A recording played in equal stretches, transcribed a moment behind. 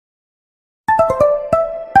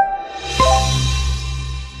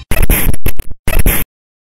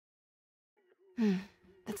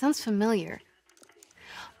That sounds familiar.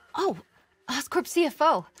 Oh, Oscorp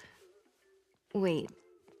CFO. Wait.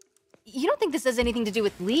 You don't think this has anything to do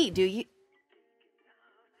with Lee, do you?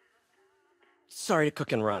 Sorry to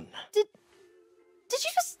cook and run. Did you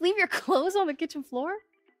just leave your clothes on the kitchen floor?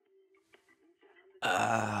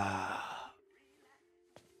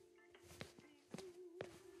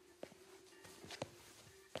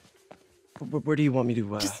 Where do you want me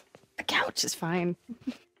to, Just the couch is fine.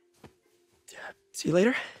 See you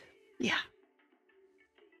later? Yeah.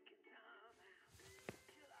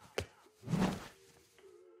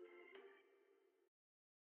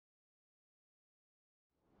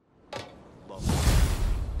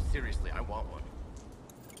 Seriously, I want one.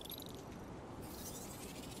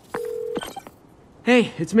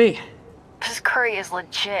 Hey, it's me. This curry is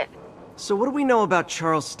legit. So what do we know about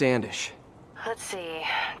Charles Standish? Let's see.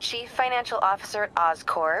 Chief Financial Officer at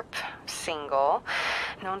Oscorp. Single.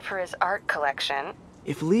 Known for his art collection.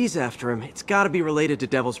 If Lee's after him, it's gotta be related to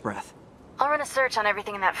Devil's Breath. I'll run a search on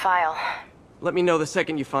everything in that file. Let me know the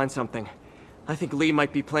second you find something. I think Lee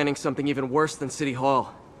might be planning something even worse than City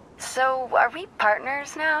Hall. So, are we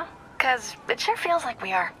partners now? 'Cause it sure feels like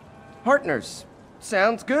we are. Partners.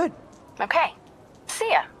 Sounds good. Okay.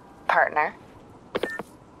 See ya, partner.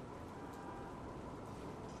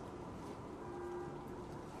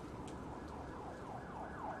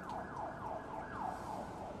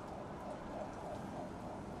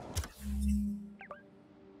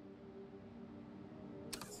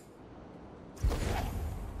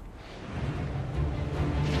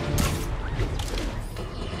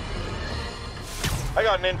 I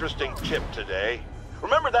got an interesting tip today.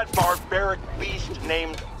 Remember that barbaric beast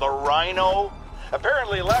named the Rhino?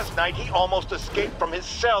 Apparently last night he almost escaped from his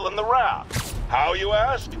cell in the raft. How, you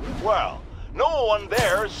ask? Well, no one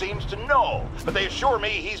there seems to know, but they assure me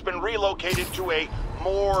he's been relocated to a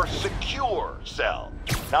more secure cell.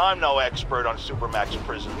 Now, I'm no expert on Supermax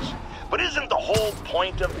prisons, but isn't the whole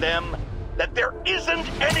point of them that there isn't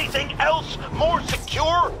anything else more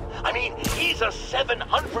secure? I mean, he's a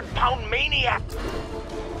 700-pound maniac.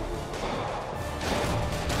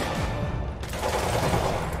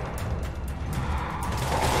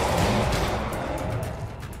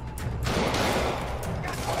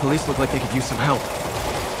 Police look like they could use some help.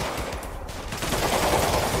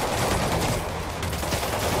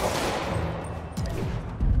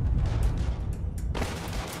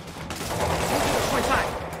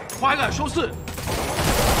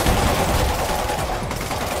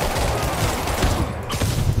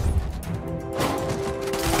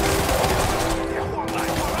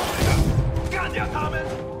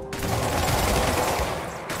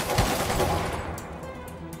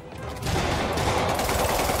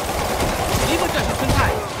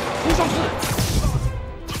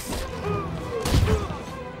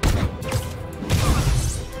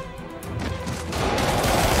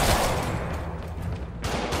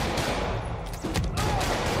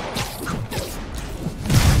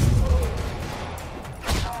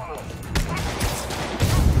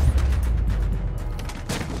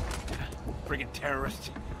 Friggin'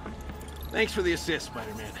 terrorist. Thanks for the assist,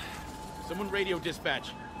 Spider-Man. Someone radio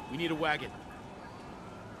dispatch. We need a wagon.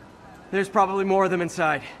 There's probably more of them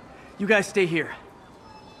inside. You guys stay here.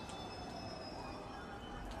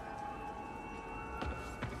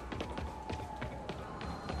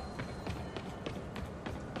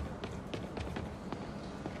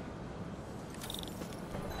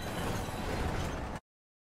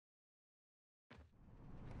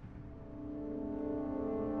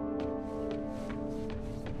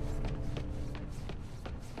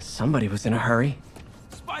 Somebody was in a hurry.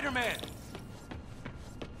 Spider-Man!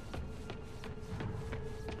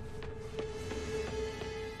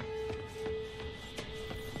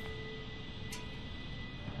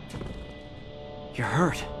 You're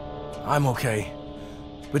hurt. I'm okay.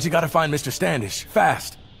 But you gotta find Mr. Standish,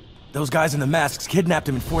 fast. Those guys in the masks kidnapped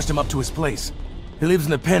him and forced him up to his place. He lives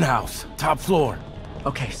in the penthouse, top floor.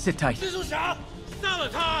 Okay, sit tight.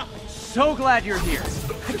 So glad you're here.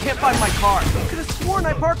 I can't find my car. I could have sworn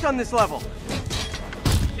I parked on this level.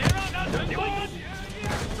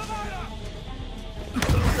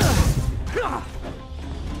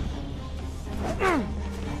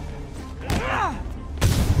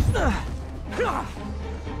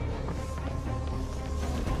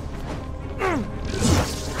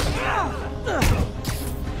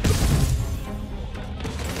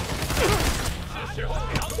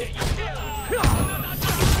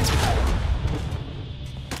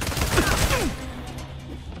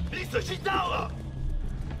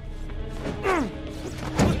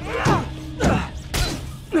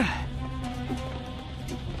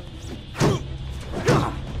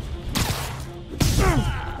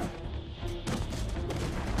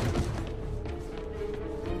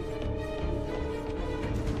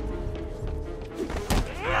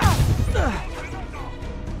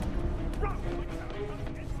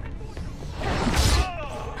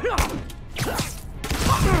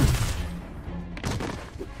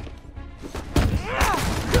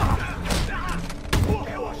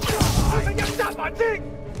 定！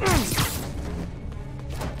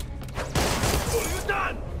滚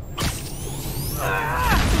蛋！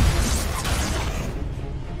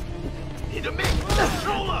你的命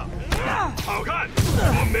收了，好看，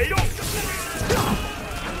我没用。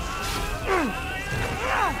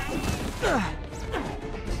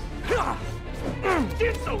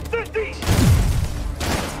坚守阵地，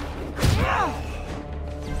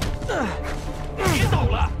别走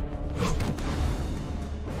了。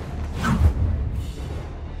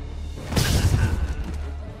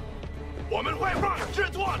我们会让这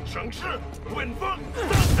座城市稳风生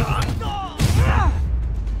长。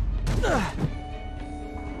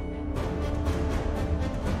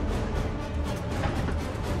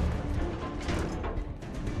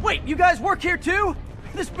Wait, you guys work here too?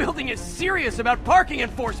 This building is serious about parking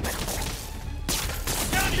enforcement.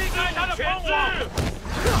 离开他的帮我！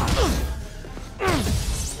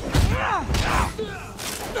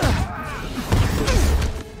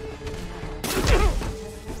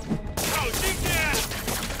小心点！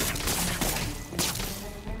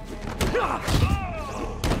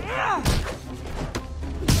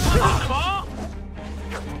什么？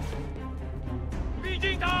逼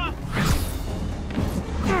近他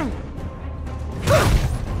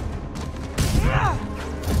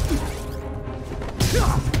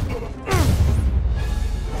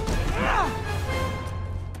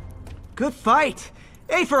！Good fight!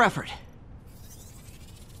 A for effort!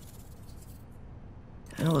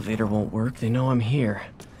 Elevator won't work, they know I'm here.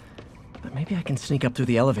 But maybe I can sneak up through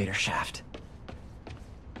the elevator shaft.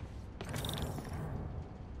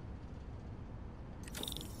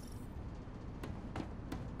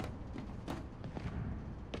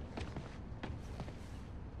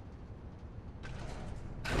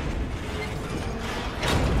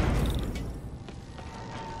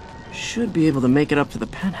 Should be able to make it up to the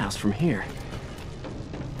penthouse from here.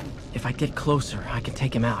 If I get closer, I can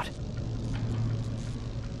take him out.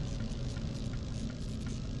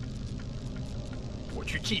我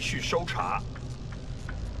去继续搜查。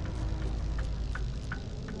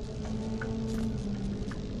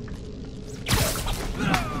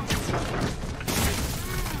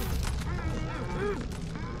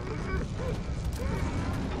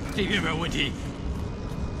这边没有问题。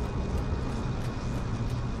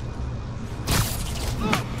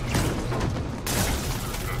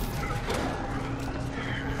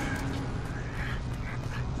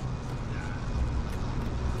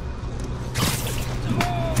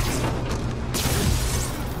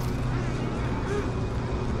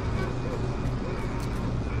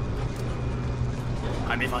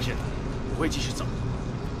还没发现，我会继续走。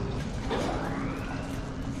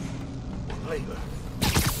我累了，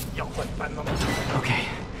要换班吗？ Okay,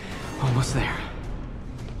 almost there.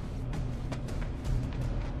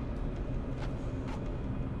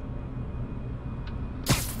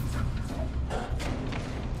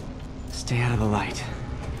 Stay out of the light. "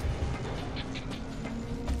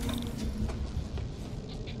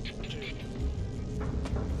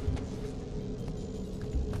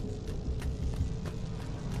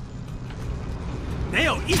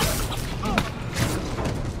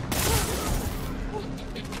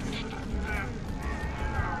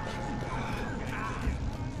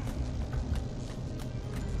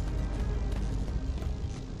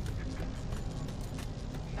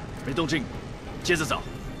没动静，接着找。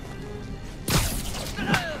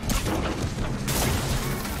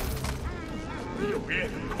右边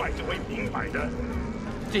很快就会明白的。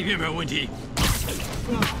这边没有问题。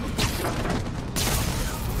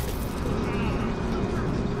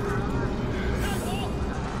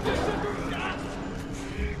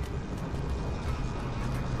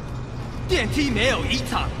电梯没有异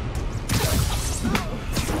常。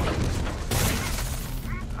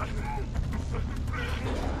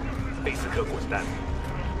贝斯克滚蛋！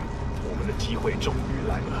我们的机会终于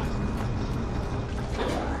来了。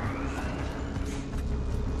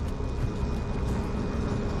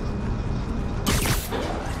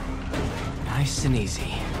 Nice and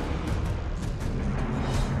easy.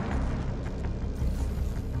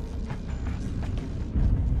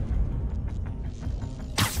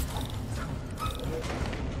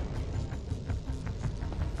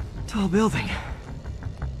 Tall building.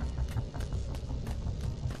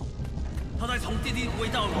 他在从电梯轨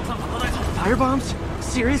道往上跑，他在从 Fire bombs?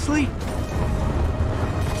 Seriously?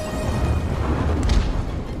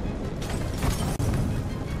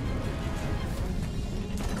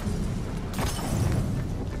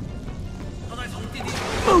 他在从电梯。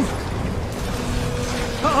 Move!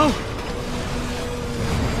 Uh-oh!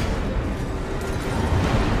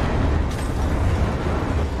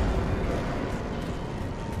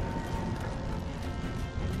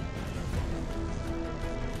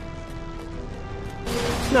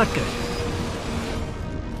 Not good.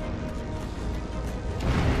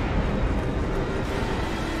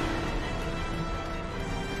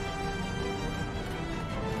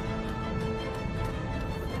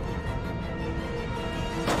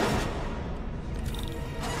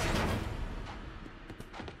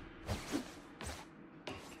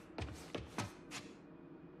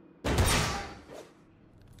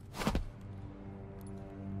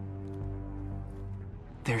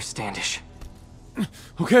 There's Standish.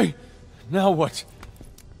 Okay, now what?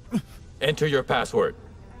 Enter your password.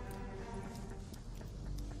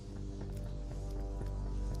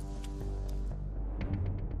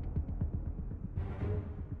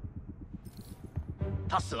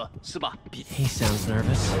 He sounds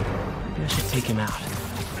nervous. Maybe I should take him out.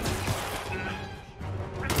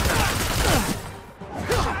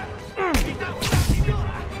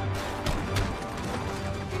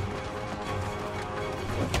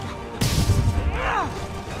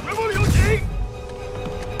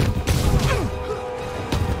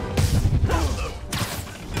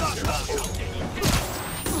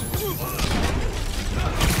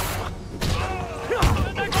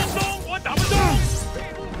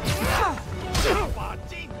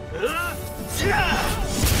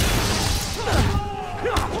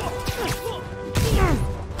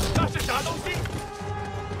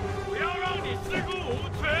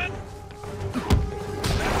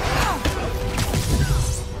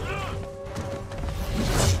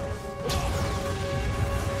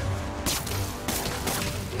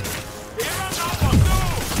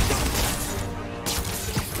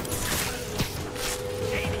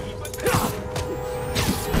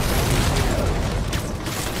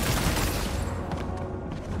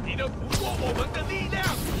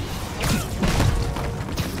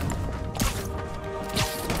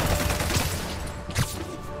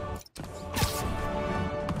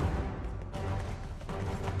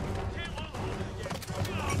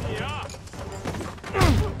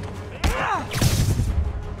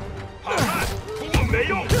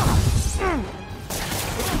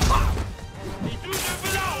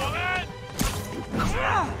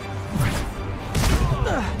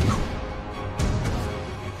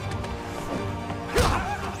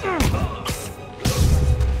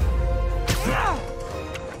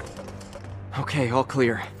 Okay, all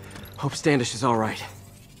clear. Hope Standish is all right.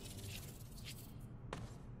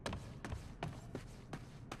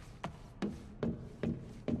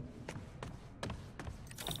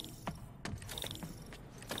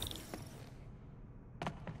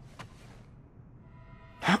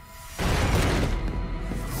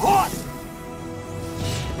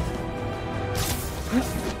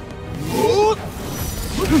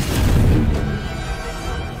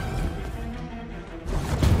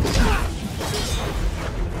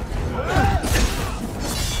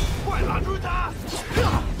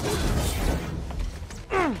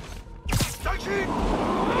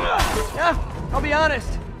 Yeah, I'll be honest.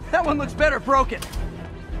 That one looks better broken.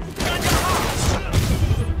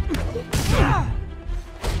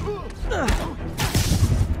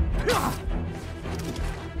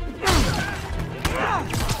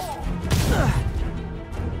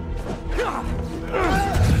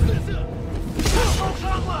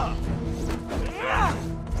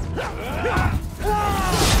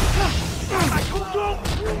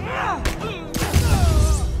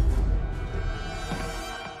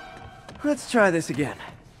 Let's try this again.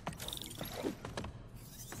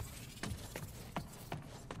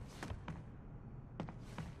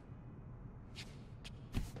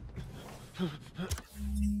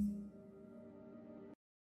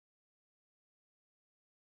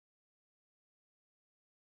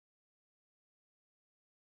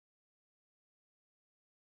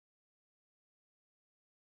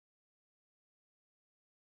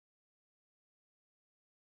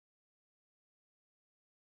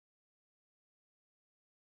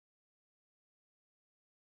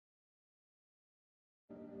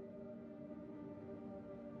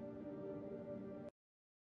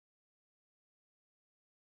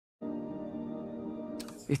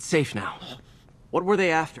 It's safe now. What were they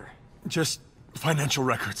after? Just financial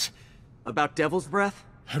records. About Devil's Breath?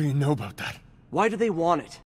 How do you know about that? Why do they want it?